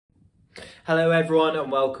Hello everyone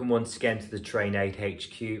and welcome once again to the Train8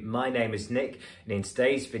 HQ. My name is Nick and in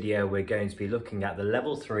today's video we're going to be looking at the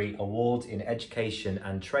Level 3 Awards in Education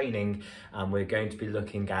and Training, and we're going to be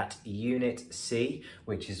looking at Unit C,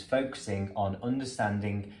 which is focusing on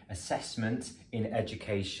understanding assessment in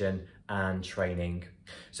education and training.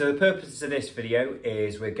 So the purpose of this video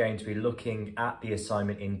is we're going to be looking at the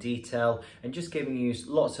assignment in detail and just giving you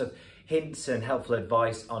lots of hints and helpful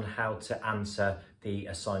advice on how to answer the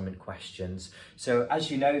assignment questions. So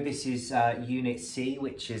as you know, this is Unit C,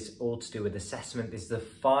 which is all to do with assessment. This is the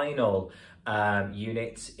final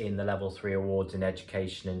unit in the Level 3 Awards in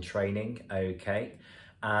Education and Training, okay?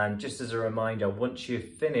 And just as a reminder, once you've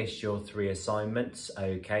finished your 3 assignments,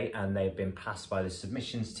 okay, and they've been passed by the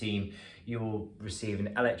submissions team, you will receive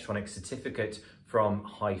an electronic certificate from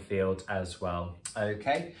Highfield as well,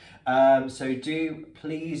 okay? So do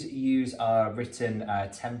please use our written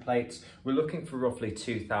templates. We're looking for roughly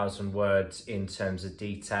 2,000 words in terms of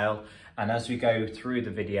detail. And as we go through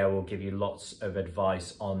the video, we'll give you lots of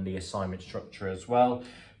advice on the assignment structure as well.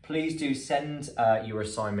 Please do send your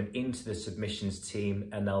assignment into the submissions team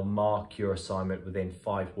and they'll mark your assignment within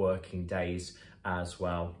 5 working days as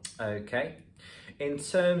well, okay? In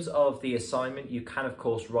terms of the assignment, you can of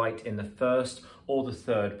course write in the first or the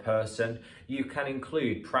third person. You can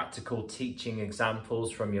include practical teaching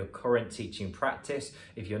examples from your current teaching practice.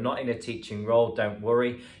 If you're not in a teaching role, don't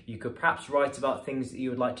worry. You could perhaps write about things that you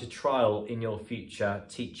would like to trial in your future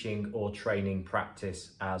teaching or training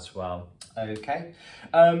practice as well. Okay.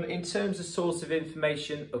 In terms of source of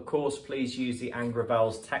information, of course, please use the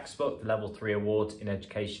Angravels textbook, the Level 3 Awards in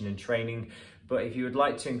Education and Training. But if you would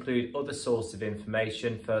like to include other sources of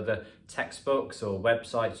information, further textbooks or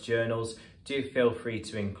websites, journals, do feel free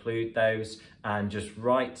to include those and just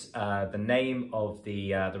write the name of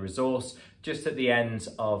the resource just at the end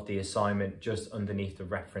of the assignment, just underneath the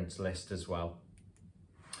reference list as well.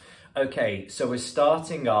 Okay, so we're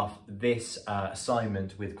starting off this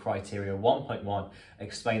assignment with criteria 1.1,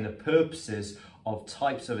 explain the purposes of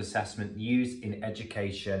types of assessment used in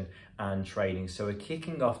education and training. So we're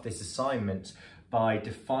kicking off this assignment by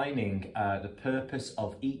defining the purpose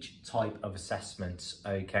of each type of assessment,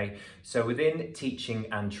 okay? So within teaching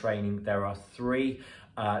and training, there are 3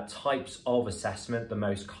 types of assessment. The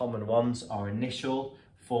most common ones are initial,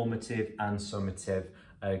 formative, and summative.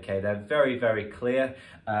 Okay, they're very, very clear.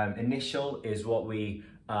 Initial is what we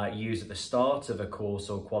use at the start of a course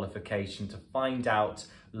or qualification to find out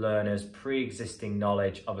learners' pre-existing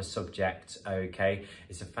knowledge of a subject, okay?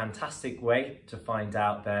 It's a fantastic way to find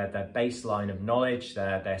out their baseline of knowledge,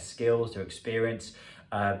 their skills, their experience,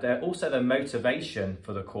 also their motivation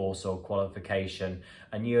for the course or qualification.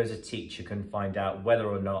 And you as a teacher can find out whether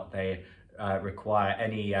or not they require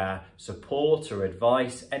any support or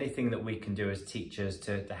advice, anything that we can do as teachers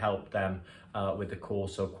to help them with the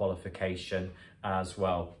course or qualification as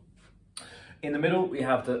well. In the middle, we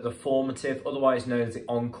have the formative, otherwise known as the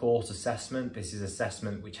on-course assessment. This is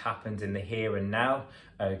assessment which happens in the here and now.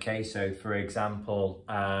 Okay, so for example,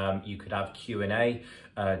 you could have Q&A,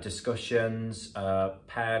 discussions,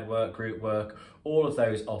 paired work, group work. All of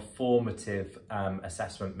those are formative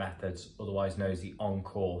assessment methods, otherwise known as the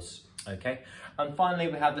on-course. Okay, and finally,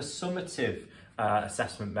 we have the summative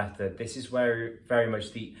assessment method. This is where very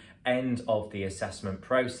much the end of the assessment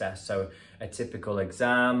process. So a typical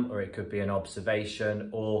exam, or it could be an observation,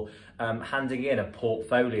 or handing in a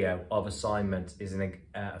portfolio of assignment is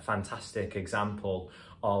a fantastic example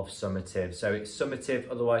of summative. So it's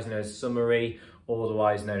summative, otherwise known as summary, or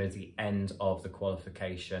otherwise known as the end of the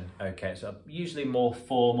qualification. Okay, so usually more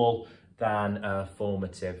formal than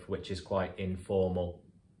formative, which is quite informal.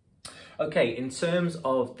 Okay, in terms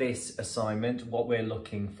of this assignment, what we're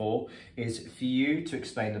looking for is for you to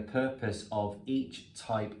explain the purpose of each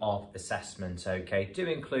type of assessment, okay? Do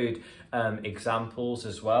include examples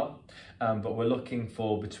as well, but we're looking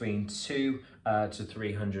for between 2 to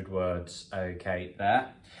 300 words, okay,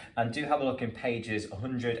 there. And do have a look in pages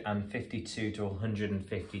 152 to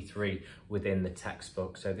 153 within the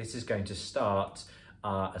textbook. So this is going to start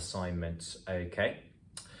our assignments, okay?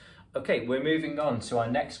 Okay, we're moving on to our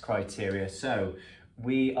next criteria. So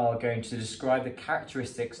we are going to describe the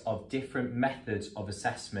characteristics of different methods of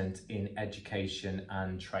assessment in education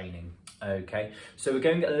and training. Okay, so we're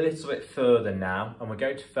going a little bit further now and we're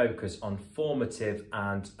going to focus on formative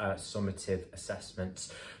and summative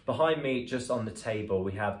assessments. Behind me, just on the table,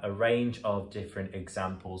 we have a range of different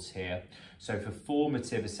examples here. So for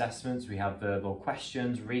formative assessments, we have verbal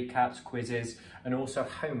questions, recaps, quizzes, and also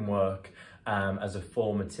homework as a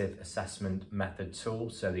formative assessment method tool,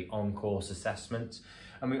 so the on-course assessment.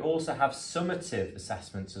 And we also have summative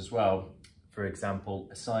assessments as well. for example,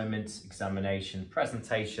 assignments, examination,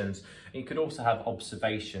 presentations. You could also have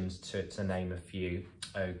observations to name a few,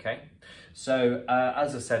 okay? So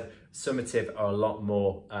as I said, summative are a lot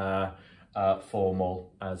more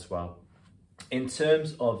formal as well. In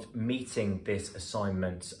terms of meeting this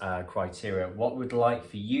assignment criteria, what we'd like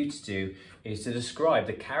for you to do is to describe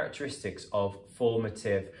the characteristics of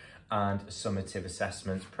formative and summative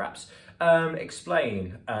assessments. Perhaps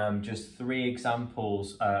explain just 3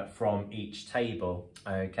 examples from each table,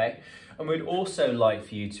 okay? And we'd also like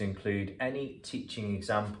for you to include any teaching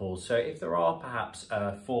examples. So if there are perhaps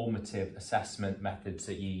formative assessment methods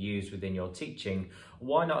that you use within your teaching,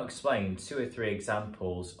 why not explain 2 or 3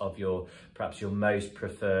 examples of perhaps your most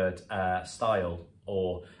preferred style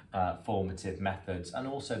or formative methods, and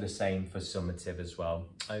also the same for summative as well,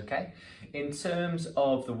 okay? In terms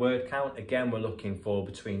of the word count, again, we're looking for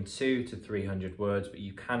between 200 to 300 words, but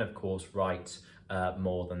you can of course write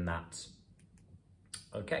more than that.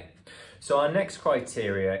 Okay, so our next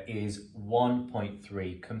criteria is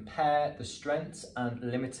 1.3. Compare the strengths and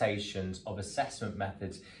limitations of assessment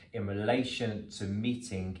methods in relation to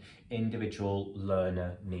meeting individual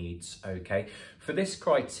learner needs, okay? For this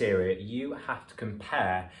criteria, you have to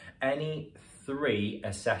compare any 3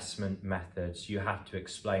 assessment methods. You have to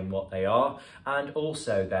explain what they are and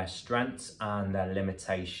also their strengths and their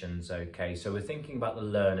limitations, okay? So we're thinking about the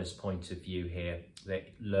learner's point of view here, the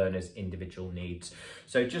learner's individual needs.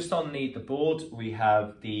 So just on the board, we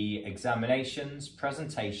have the examinations,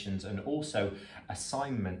 presentations, and also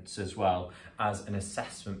assignments as well as an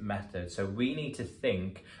assessment method. So we need to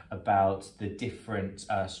think about the different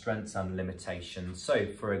strengths and limitations. So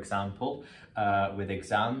for example, with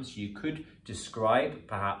exams, you could describe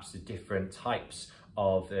perhaps the different types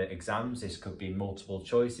of exams. This could be multiple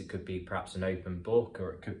choice, it could be perhaps an open book,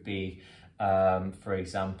 or it could be, for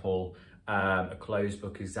example, a closed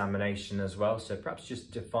book examination as well. So perhaps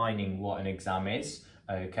just defining what an exam is,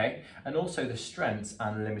 okay, and also the strengths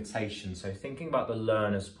and limitations. So thinking about the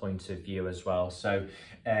learner's point of view as well. So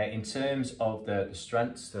in terms of the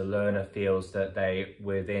strengths, the learner feels that they,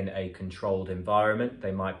 within a controlled environment,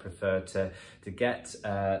 they might prefer to get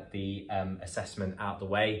the assessment out the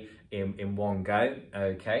way in one go,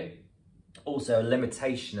 okay. Also a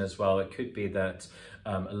limitation as well, it could be that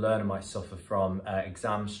a learner might suffer from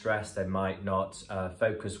exam stress, they might not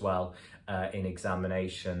focus well in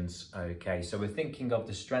examinations, okay. So we're thinking of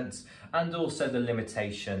the strengths and also the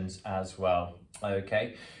limitations as well,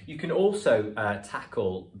 okay. You can also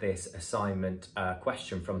tackle this assignment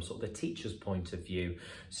question from sort of the teacher's point of view.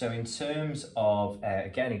 So in terms of,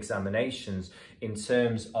 again, examinations, in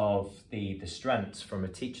terms of the strengths from a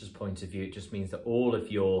teacher's point of view, it just means that all of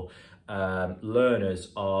your learners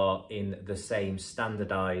are in the same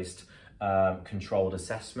standardized controlled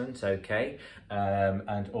assessment, okay,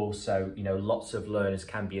 and also, you know, lots of learners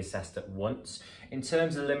can be assessed at once. In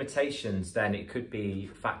terms of limitations, then it could be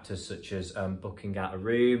factors such as booking out a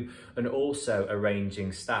room and also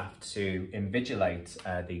arranging staff to invigilate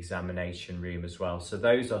the examination room as well. So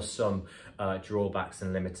those are some drawbacks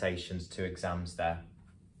and limitations to exams there.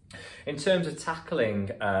 In terms of tackling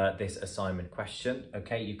this assignment question,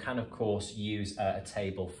 okay, you can of course use a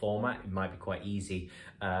table format. It might be quite easy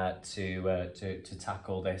to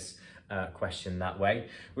tackle this question that way.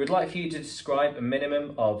 We'd like for you to describe a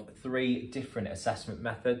minimum of 3 different assessment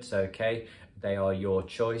methods, okay? They are your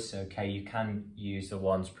choice, okay? You can use the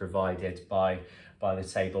ones provided by the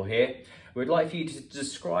table here. We'd like for you to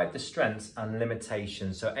describe the strengths and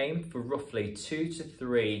limitations. So aim for roughly 2 to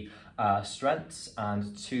 3 strengths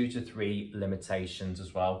and 2 to 3 limitations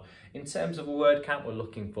as well. In terms of a word count, we're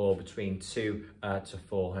looking for between 200 to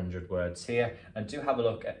 400 words here. And do have a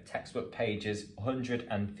look at textbook pages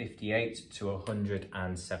 158 to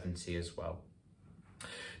 170 as well.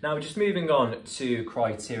 Now, just moving on to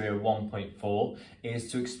criteria 1.4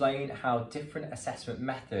 is to explain how different assessment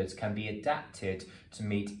methods can be adapted to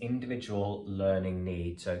meet individual learning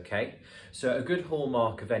needs, okay? So a good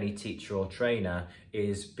hallmark of any teacher or trainer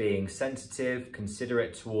is being sensitive,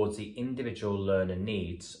 considerate towards the individual learner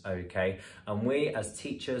needs, okay? And we as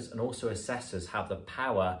teachers and also assessors have the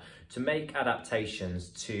power to make adaptations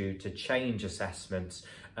to change assessments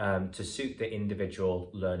to suit the individual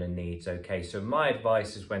learner needs, okay? So my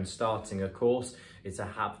advice is when starting a course is to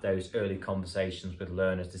have those early conversations with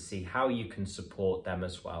learners to see how you can support them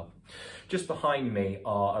as well. Just behind me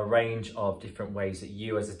are a range of different ways that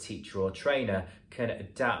you as a teacher or trainer can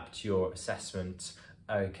adapt your assessment,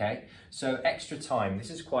 okay? So extra time, this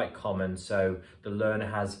is quite common. So the learner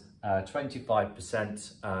has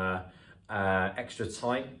 25% extra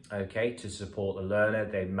time, okay, to support the learner.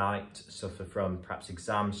 They might suffer from perhaps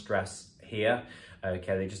exam stress here,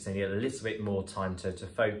 Okay, they just need a little bit more time to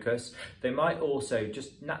focus. They might also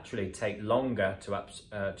just naturally take longer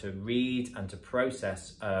to read and to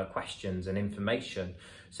process questions and information.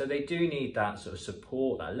 So they do need that sort of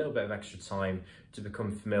support, that little bit of extra time to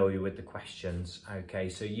become familiar with the questions. Okay,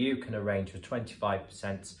 so you can arrange for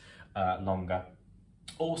 25% longer.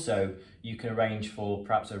 Also, you can arrange for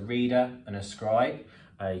perhaps a reader and a scribe.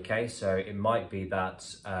 Okay, so it might be that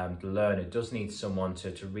the learner does need someone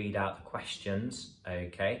to read out the questions,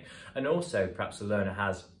 okay? And also perhaps the learner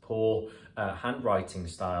has poor handwriting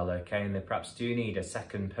style, okay? And they perhaps do need a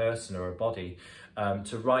second person or a body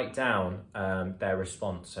to write down their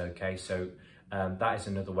response, okay? So that is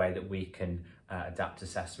another way that we can adapt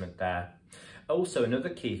assessment there. Also, another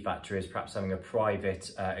key factor is perhaps having a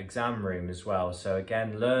private exam room as well. So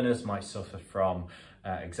again, learners might suffer from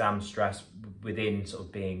exam stress within sort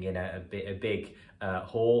of being in a big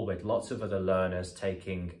hall with lots of other learners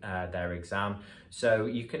taking their exam. So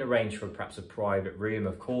you can arrange for perhaps a private room.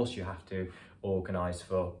 Of course, you have to organise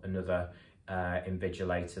for another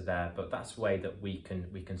invigilator there, but that's a way that we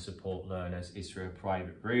can support learners is through a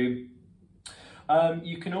private room.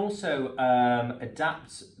 You can also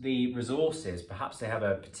adapt the resources. Perhaps they have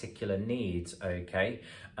a particular need, okay,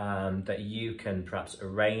 that you can perhaps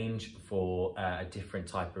arrange for a different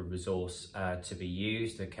type of resource to be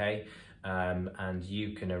used, okay, and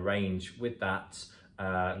you can arrange with that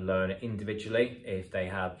learner individually. If they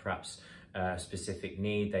have perhaps a specific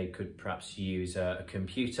need, they could perhaps use a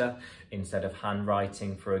computer instead of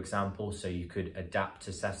handwriting, for example, so you could adapt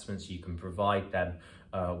assessments, you can provide them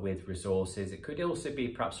with resources. It could also be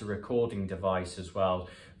perhaps a recording device as well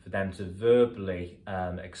for them to verbally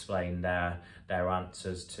explain their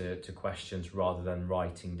answers to questions rather than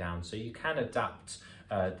writing down. So you can adapt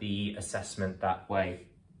the assessment that way.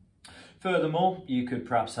 Furthermore, you could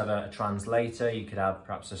perhaps have a translator. You could have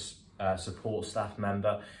perhaps a support staff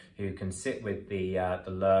member who can sit with the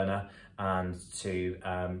learner and to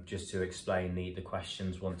just to explain the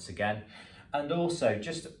questions once again. And also,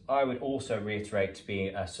 I would also reiterate to be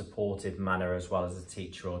a supportive manner as well as a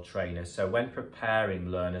teacher or trainer. So when preparing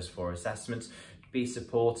learners for assessments, be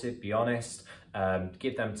supportive, be honest,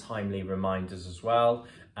 give them timely reminders as well.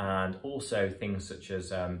 And also things such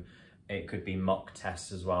as it could be mock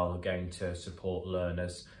tests as well are going to support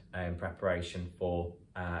learners in preparation for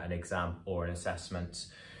an exam or an assessment.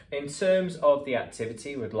 In terms of the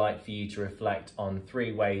activity, we'd like for you to reflect on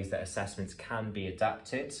 3 ways that assessments can be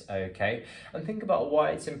adapted, okay? And think about why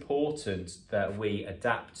it's important that we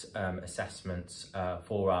adapt assessments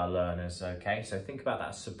for our learners, okay? So think about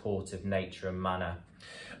that supportive nature and manner.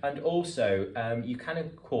 And also, you can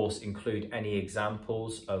of course include any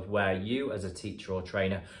examples of where you as a teacher or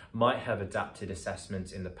trainer might have adapted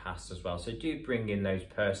assessments in the past as well. So do bring in those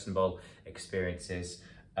personal experiences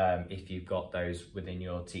if you've got those within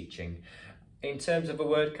your teaching. In terms of a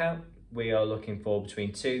word count, we are looking for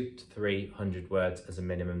between 200 to 300 words as a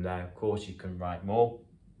minimum there. Of course, you can write more.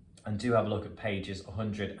 And do have a look at pages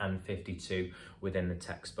 152 within the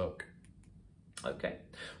textbook. Okay,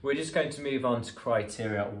 we're just going to move on to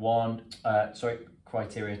criteria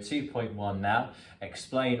 2.1 now.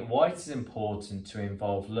 Explain why it is important to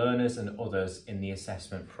involve learners and others in the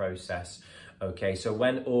assessment process. Okay, so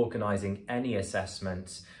when organising any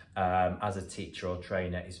assessment as a teacher or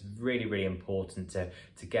trainer, it's really important to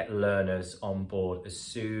get learners on board as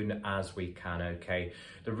soon as we can, okay?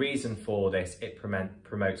 The reason for this, it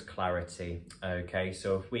promotes clarity, okay?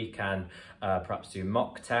 So if we can perhaps do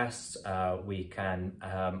mock tests, we can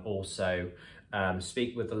also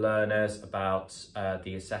speak with the learners about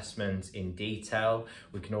the assessment in detail.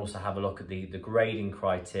 We can also have a look at the grading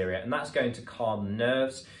criteria, and that's going to calm the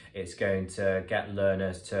nerves. It's going to get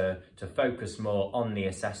learners to focus more on the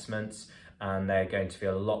assessments, and they're going to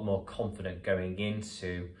feel a lot more confident going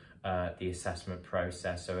into the assessment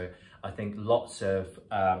process. So I think lots of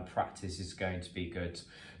practice is going to be good.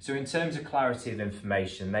 So in terms of clarity of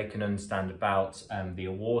information, they can understand about the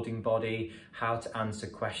awarding body, how to answer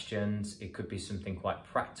questions. It could be something quite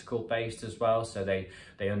practical based as well. So they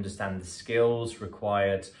understand the skills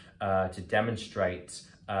required to demonstrate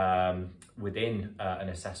within an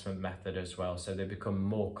assessment method as well. So they become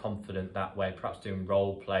more confident that way. Perhaps doing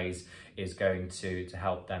role plays is going to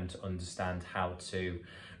help them to understand how to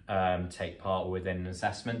take part within an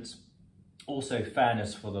assessment. Also,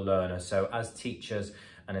 fairness for the learner. So as teachers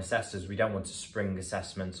and assessors, we don't want to spring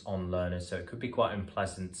assessments on learners. So it could be quite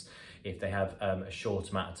unpleasant if they have a short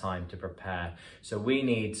amount of time to prepare. So we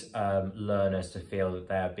need learners to feel that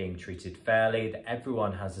they're being treated fairly, that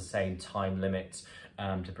everyone has the same time limit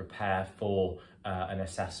to prepare for an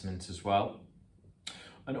assessment as well.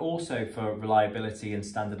 and also for reliability and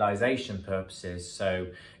standardization purposes. So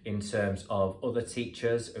in terms of other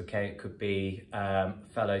teachers, okay, it could be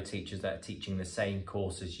fellow teachers that are teaching the same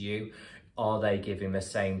course as you. Are they giving the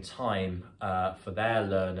same time for their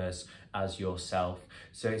learners as yourself?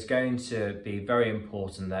 So it's going to be very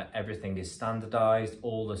important that everything is standardized,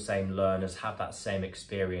 all the same learners have that same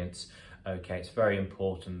experience. Okay, it's very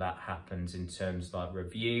important that happens in terms like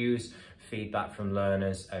reviews, feedback from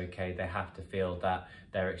learners. Okay, they have to feel that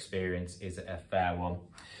their experience is a fair one.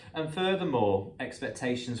 And furthermore,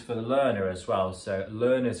 expectations for the learner as well. So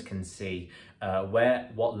learners can see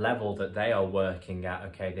what level that they are working at.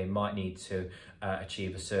 Okay, they might need to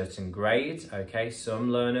achieve a certain grade. Okay,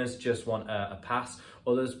 some learners just want a pass,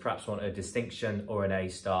 others perhaps want a distinction or an A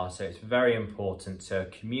star. So it's very important to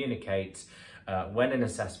communicate when an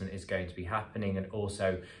assessment is going to be happening, and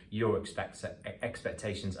also your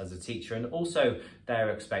expectations as a teacher, and also their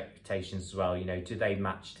expectations as well. You know, do they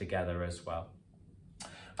match together as well?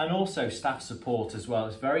 And also staff support as well.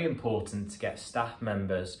 It's very important to get staff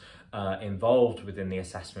members involved within the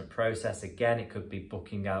assessment process. Again, it could be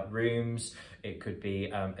booking out rooms, it could be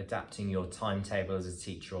adapting your timetable as a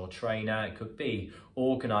teacher or trainer, it could be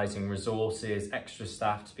organising resources, extra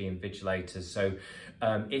staff to be invigilators. So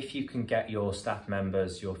if you can get your staff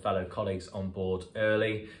members, your fellow colleagues on board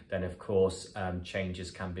early, then of course changes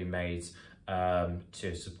can be made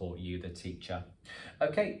to support you, the teacher.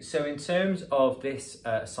 Okay, so in terms of this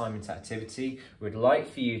assignment activity, we'd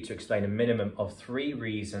like for you to explain a minimum of 3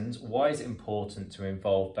 reasons why is it important to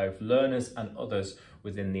involve both learners and others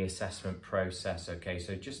within the assessment process. Okay,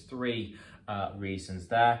 so just 3 reasons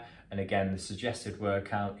there. And again, the suggested word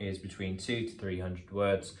count is between 200 to 300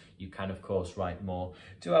 words. You can of course write more.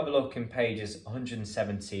 Do have a look in pages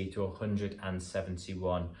 170 to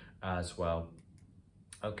 171 as well.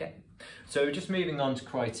 Okay, so just moving on to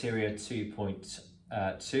criteria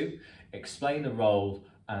 2.2, explain the role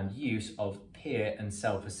and use of peer and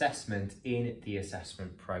self-assessment in the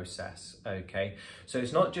assessment process. Okay, so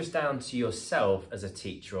it's not just down to yourself as a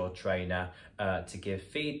teacher or trainer to give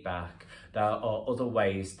feedback. There are other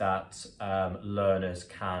ways that learners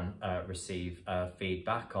can receive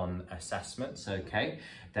feedback on assessments. Okay,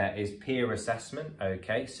 there is peer assessment.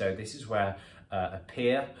 Okay, so this is where a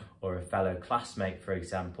peer or a fellow classmate, for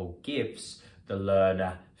example, gives the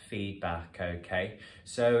learner feedback. Okay,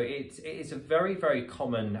 so it's a very, very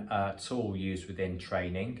common tool used within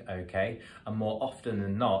training. Okay, and more often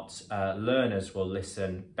than not, learners will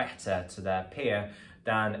listen better to their peer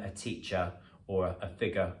than a teacher or a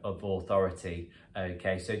figure of authority.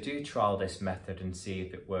 Okay, so do trial this method and see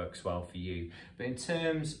if it works well for you. But in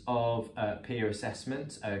terms of peer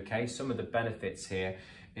assessment, okay, some of the benefits here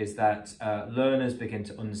is that learners begin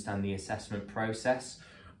to understand the assessment process,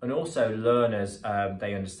 and also learners,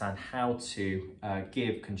 they understand how to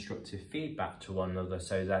give constructive feedback to one another.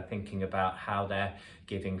 So they're thinking about how they're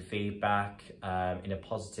giving feedback in a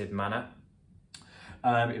positive manner.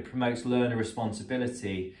 It promotes learner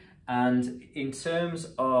responsibility. And in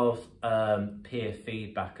terms of peer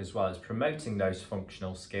feedback as well, it's promoting those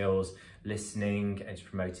functional skills, listening, it's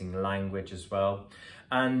promoting language as well.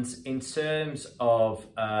 And in terms of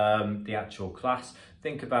the actual class,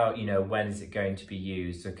 think about, you know, when is it going to be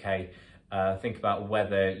used, okay? Think about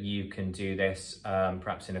whether you can do this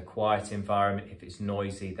perhaps in a quiet environment. If it's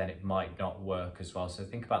noisy, then it might not work as well. So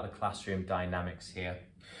think about the classroom dynamics here.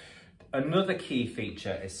 Another key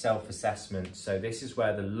feature is self-assessment. So this is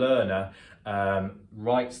where the learner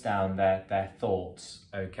writes down their thoughts,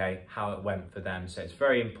 okay, how it went for them. So it's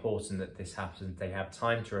very important that this happens. They have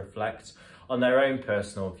time to reflect on their own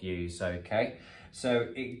personal views, okay? So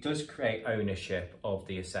it does create ownership of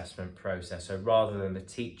the assessment process. So rather than the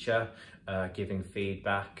teacher giving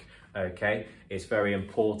feedback, okay, it's very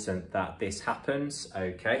important that this happens,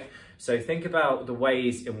 okay? So think about the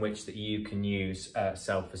ways in which that you can use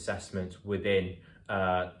self-assessment within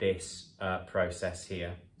this process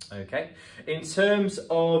here, okay? In terms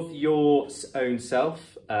of your own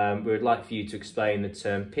self, we would like for you to explain the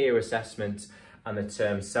term peer assessment and the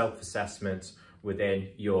term self-assessment within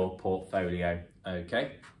your portfolio,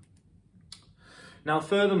 okay? Now,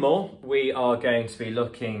 furthermore, we are going to be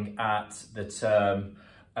looking at the term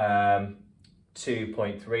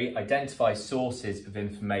 2.3, identify sources of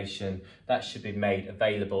information that should be made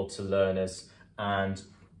available to learners and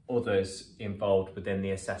others involved within the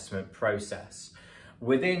assessment process.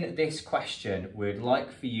 Within this question, we'd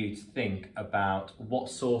like for you to think about what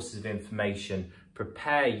sources of information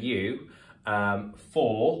prepare you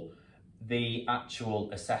for the actual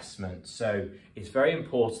assessment. So it's very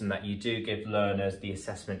important that you do give learners the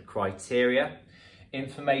assessment criteria.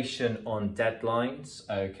 Information on deadlines,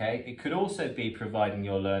 okay. It could also be providing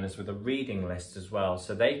your learners with a reading list as well,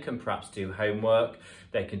 so they can perhaps do homework,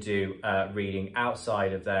 they can do reading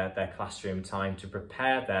outside of their classroom time to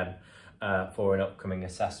prepare them for an upcoming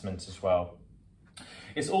assessment as well.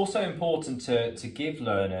 It's also important to give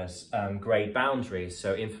learners grade boundaries,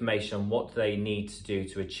 so information on what they need to do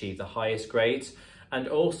to achieve the highest grades, and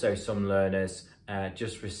also some learners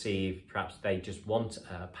just receive, perhaps they just want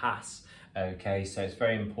a pass. Okay, so it's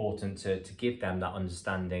very important to give them that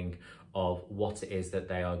understanding of what it is that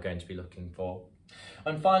they are going to be looking for.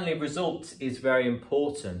 And finally, results is very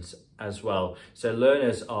important as well. So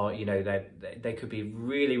learners are, you know, they could be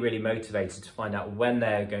really motivated to find out when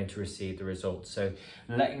they are going to receive the results. So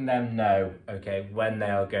letting them know, okay, when they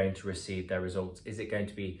are going to receive their results. Is it going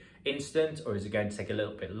to be instant, or is it going to take a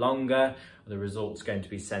little bit longer? Are the results going to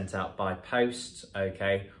be sent out by post,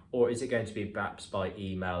 okay? Or is it going to be perhaps by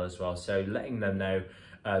email as well? So letting them know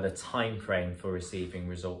the time frame for receiving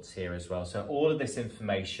results here as well. So all of this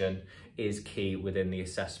information is key within the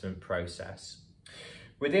assessment process.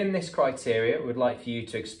 Within this criteria, we'd like for you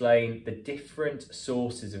to explain the different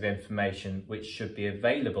sources of information which should be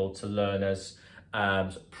available to learners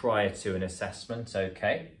prior to an assessment,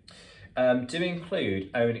 okay? Do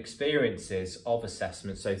include own experiences of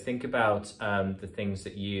assessment. So think about the things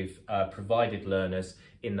that you've provided learners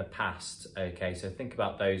in the past, okay? So think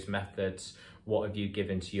about those methods. What have you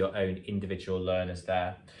given to your own individual learners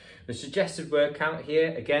there? The suggested word count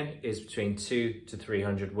here, again, is between 200 to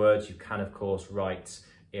 300 words. You can, of course, write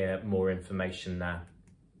more information there.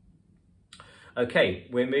 Okay,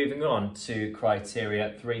 we're moving on to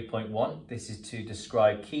criteria 3.1. This is to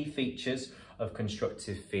describe key features of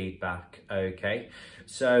constructive feedback, okay?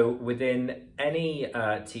 So within any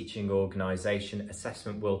teaching organisation,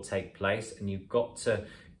 assessment will take place, and you've got to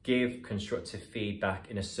give constructive feedback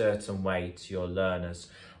in a certain way to your learners.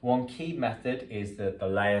 One key method is the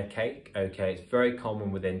layer cake, okay? It's very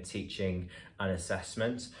common within teaching and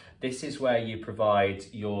assessment. This is where you provide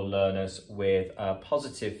your learners with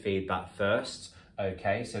positive feedback first,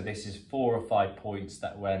 okay? So this is 4 or 5 points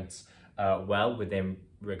that went well within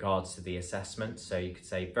regards to the assessment. So you could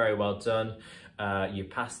say, very well done, you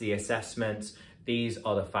passed the assessment. These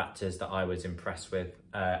are the factors that I was impressed with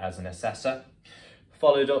as an assessor.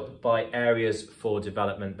 Followed up by areas for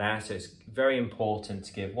development there. So it's very important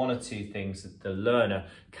to give 1 or 2 things that the learner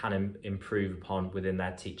can improve upon within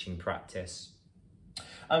their teaching practice.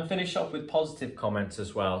 And finish off with positive comments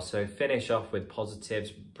as well. So finish off with positives,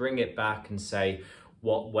 bring it back and say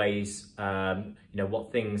what ways,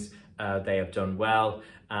 what things they have done well.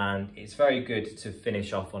 And it's very good to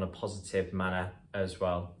finish off on a positive manner as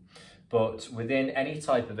well. But within any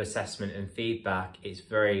type of assessment and feedback, it's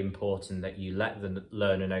very important that you let the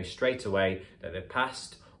learner know straight away that they've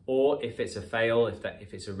passed, or if it's a fail,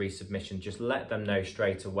 if it's a resubmission, just let them know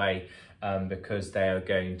straight away because they are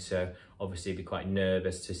going to obviously be quite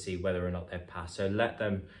nervous to see whether or not they've passed. So let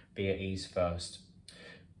them be at ease first.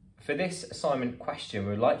 For this assignment question,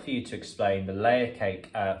 we'd like for you to explain the layer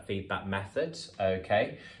cake feedback methods,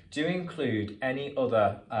 okay? Do include any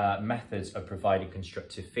other methods of providing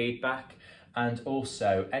constructive feedback, and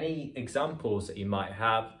also any examples that you might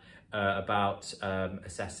have about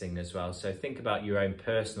assessing as well. So think about your own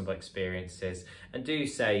personal experiences and do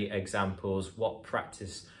say examples, what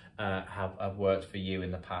practice have worked for you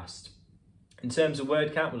in the past. In terms of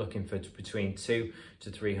word count, we're looking for between 200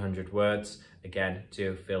 to 300 words. Again,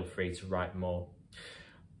 do feel free to write more.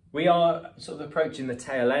 We are sort of approaching the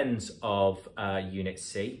tail end of Unit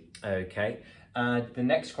C, okay? And the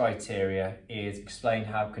next criteria is explain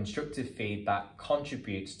how constructive feedback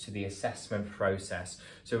contributes to the assessment process.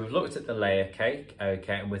 So we've looked at the layer cake,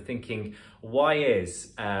 okay, and we're thinking, why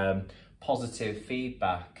is positive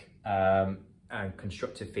feedback and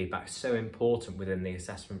constructive feedback so important within the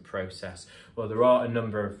assessment process? Well, there are a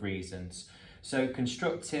number of reasons. So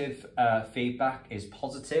constructive feedback is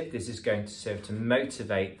positive. This is going to serve to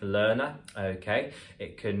motivate the learner, okay?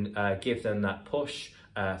 It can give them that push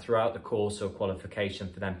throughout the course or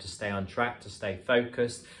qualification for them to stay on track, to stay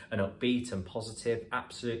focused and upbeat and positive,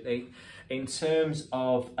 absolutely. In terms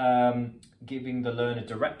of giving the learner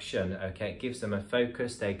direction, okay, it gives them a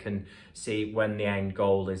focus. They can see when the end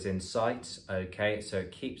goal is in sight, okay? So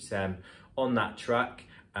it keeps them on that track,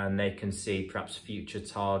 and they can see perhaps future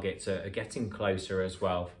targets are getting closer as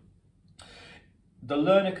well. The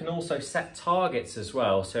learner can also set targets as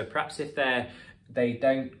well. So perhaps if they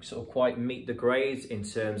don't sort of quite meet the grades in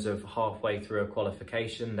terms of halfway through a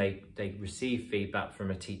qualification, they receive feedback from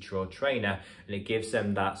a teacher or trainer, and it gives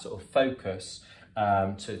them that sort of focus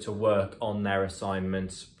to work on their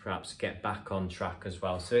assignments, perhaps get back on track as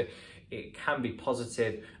well. So it can be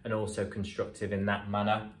positive and also constructive in that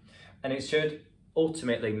manner. And it should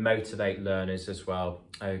ultimately motivate learners as well.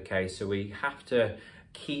 Okay, so we have to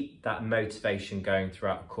keep that motivation going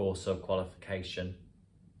throughout a course or qualification.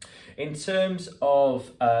 In terms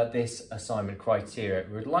of this assignment criteria,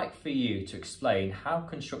 we would like for you to explain how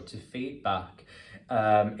constructive feedback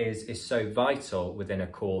is so vital within a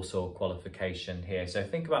course or qualification here. So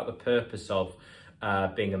think about the purpose of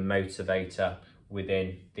being a motivator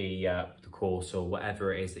within the course or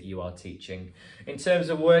whatever it is that you are teaching. In terms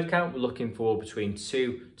of word count, we're looking for between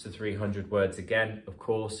 200 to 300 words again. Of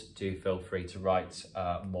course, do feel free to write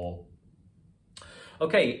more.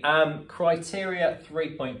 Okay, criteria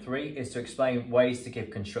 3.3 is to explain ways to give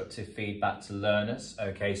constructive feedback to learners.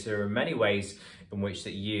 Okay, so there are many ways in which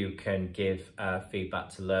that you can give feedback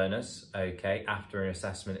to learners, okay, after an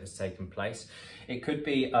assessment has taken place. It could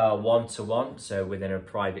be one-to-one, so within a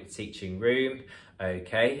private teaching room,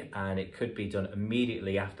 okay, and it could be done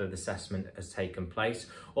immediately after the assessment has taken place,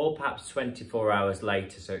 or perhaps 24 hours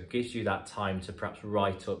later, so it gives you that time to perhaps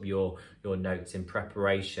write up your notes in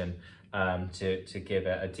preparation to give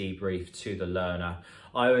a debrief to the learner.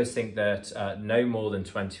 I always think that no more than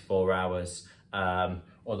 24 hours,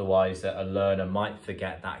 otherwise that a learner might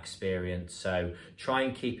forget that experience. So try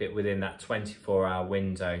and keep it within that 24-hour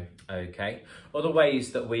window, okay? Other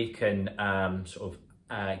ways that we can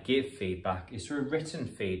give feedback is through written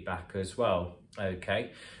feedback as well,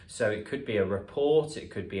 okay? So it could be a report,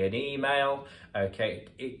 it could be an email, okay?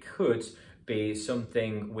 It could be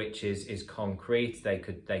something which is concrete. They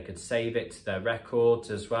could save it to their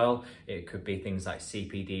records as well. It could be things like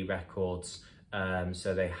CPD records,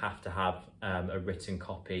 so they have to have a written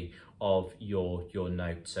copy of your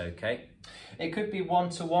notes, okay? It could be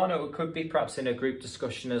one-to-one, or it could be perhaps in a group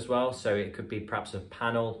discussion as well. So it could be perhaps a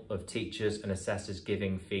panel of teachers and assessors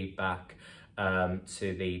giving feedback to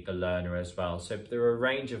the learner as well. So there are a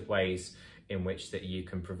range of ways in which that you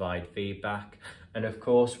can provide feedback. And of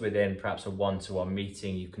course, within perhaps a one-to-one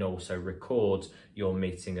meeting, you can also record your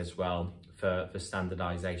meeting as well for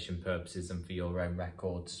standardization purposes and for your own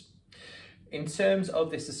records. In terms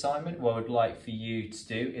of this assignment, what I would like for you to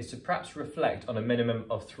do is to perhaps reflect on a minimum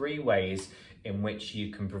of 3 ways in which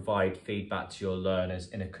you can provide feedback to your learners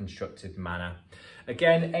in a constructive manner.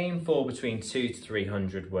 Again, aim for between 200 to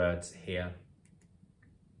 300 words here.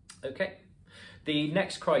 Okay. The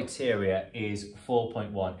next criteria is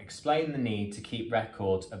 4.1. Explain the need to keep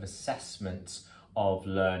records of assessments of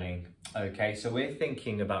learning. Okay, so we're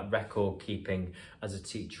thinking about record keeping as a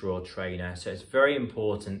teacher or trainer. So it's very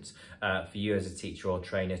important for you as a teacher or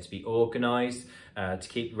trainer to be organised, to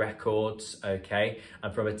keep records, okay?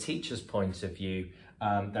 And from a teacher's point of view,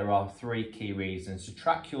 there are 3 key reasons. To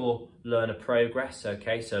track your learner progress,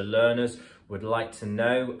 okay? So learners would like to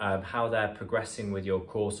know how they're progressing with your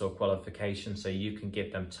course or qualification, so you can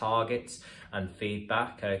give them targets and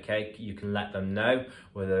feedback, okay? You can let them know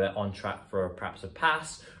whether they're on track for perhaps a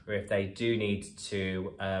pass, or if they do need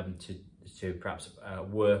to perhaps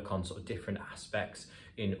work on sort of different aspects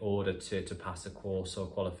in order to pass a course or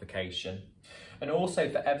qualification. And also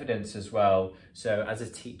for evidence as well. So as a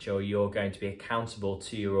teacher, you're going to be accountable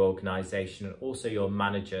to your organisation and also your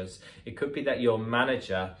managers. It could be that your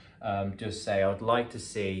manager does say, I'd like to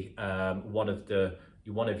see one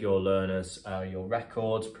of your learners, your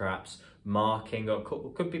records, perhaps marking, or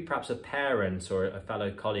could be perhaps a parent or a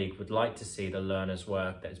fellow colleague would like to see the learner's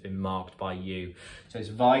work that has been marked by you. So it's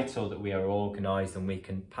vital that we are organised and we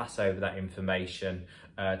can pass over that information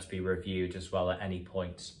to be reviewed as well at any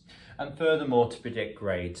point. And furthermore, to predict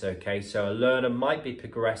grades, okay? So a learner might be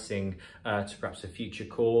progressing to perhaps a future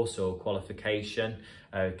course or qualification,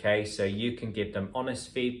 okay? So you can give them honest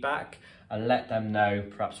feedback and let them know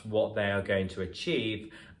perhaps what they are going to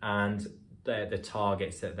achieve and the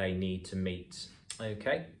targets that they need to meet,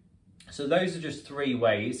 okay? So those are just 3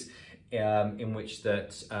 ways in which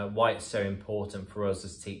why it's so important for us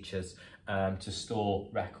as teachers to store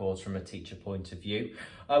records from a teacher point of view.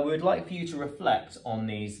 I would like for you to reflect on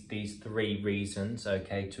these 3 reasons,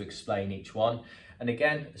 okay, to explain each one. And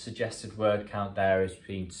again, suggested word count there is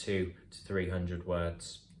between 200 to 300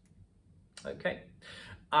 words. Okay,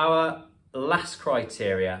 our last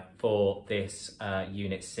criteria for this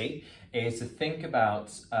Unit C is to think about,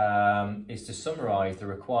 is to summarise the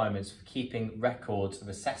requirements for keeping records of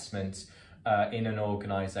assessments in an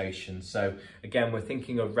organisation. So again, we're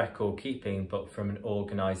thinking of record keeping, but from an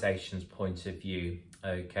organisation's point of view,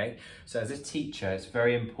 okay? So as a teacher, it's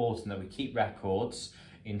very important that we keep records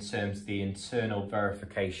in terms of the internal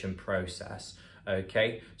verification process,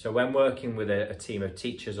 Okay, so when working with a team of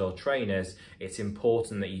teachers or trainers, it's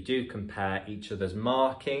important that you do compare each other's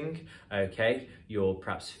marking, okay, your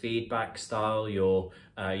perhaps feedback style, your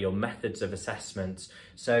methods of assessment.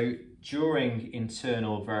 So during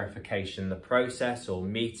internal verification, the process or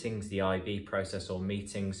meetings, the IB process or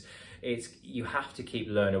meetings, you have to keep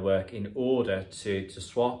learner work in order to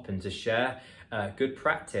swap and to share good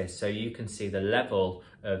practice, so you can see the level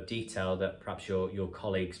of detail that perhaps your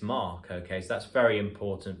colleagues mark. Okay, so that's very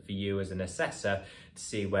important for you as an assessor to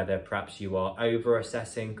see whether perhaps you are over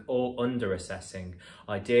assessing or under assessing.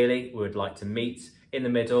 Ideally, we would like to meet in the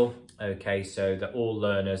middle, okay, so that all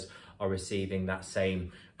learners are receiving that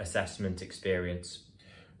same assessment experience.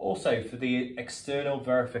 Also, for the external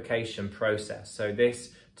verification process, so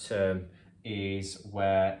this term is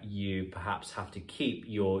where you perhaps have to keep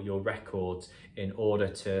your records in order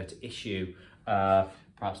to issue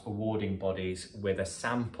perhaps awarding bodies with a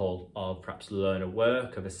sample of perhaps learner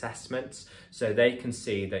work, of assessments, so they can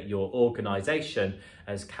see that your organisation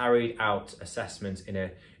has carried out assessments in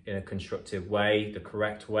a constructive way, the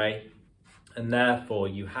correct way, and therefore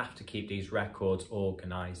you have to keep these records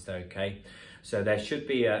organised, okay? So there should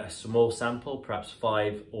be a small sample, perhaps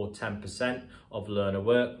 5 or 10% of learner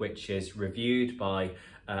work, which is reviewed by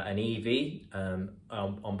an EV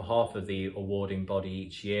on behalf of the awarding body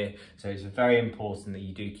each year. So it's very important that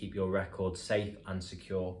you do keep your records safe and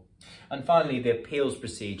secure. And finally, the appeals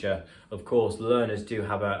procedure. Of course, learners do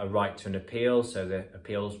have a right to an appeal. So the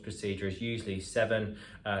appeals procedure is usually 7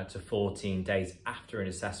 to 14 days after an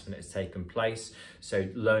assessment has taken place. So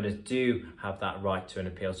learners do have that right to an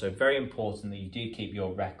appeal. So very important that you do keep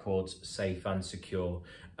your records safe and secure,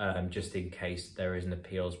 just in case there is an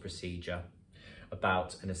appeals procedure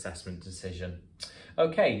about an assessment decision.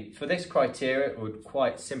 Okay, for this criteria, I would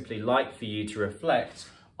quite simply like for you to reflect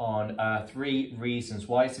on 3 reasons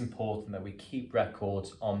why it's important that we keep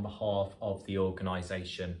records on behalf of the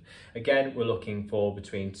organisation. Again, we're looking for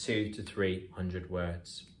between 200 to 300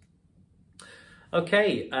 words.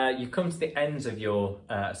 Okay, you've come to the end of your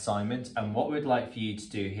assignment, and what we'd like for you to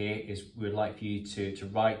do here is we'd like for you to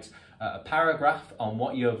write a paragraph on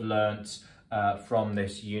what you have learnt from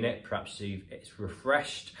this unit. Perhaps it's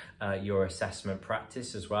refreshed your assessment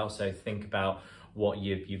practice as well, so think about what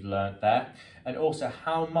you've learnt there, and also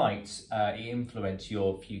how might it influence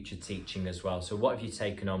your future teaching as well. So what have you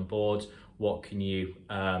taken on board? What can you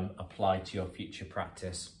apply to your future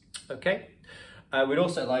practice? Okay. We'd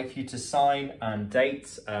also like for you to sign and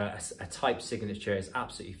date. A typed signature is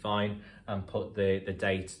absolutely fine, and put the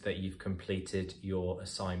date that you've completed your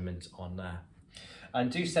assignment on there. And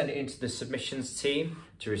do send it into the submissions team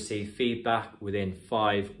to receive feedback within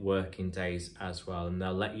 5 working days as well. And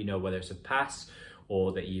they'll let you know whether it's a pass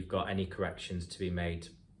or that you've got any corrections to be made.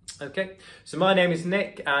 Okay, so my name is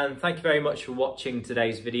Nick, and thank you very much for watching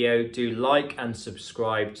today's video. Do like and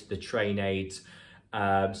subscribe to the TrainAid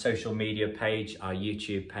social media page, our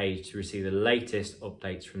YouTube page, to receive the latest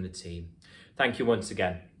updates from the team. Thank you once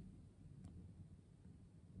again.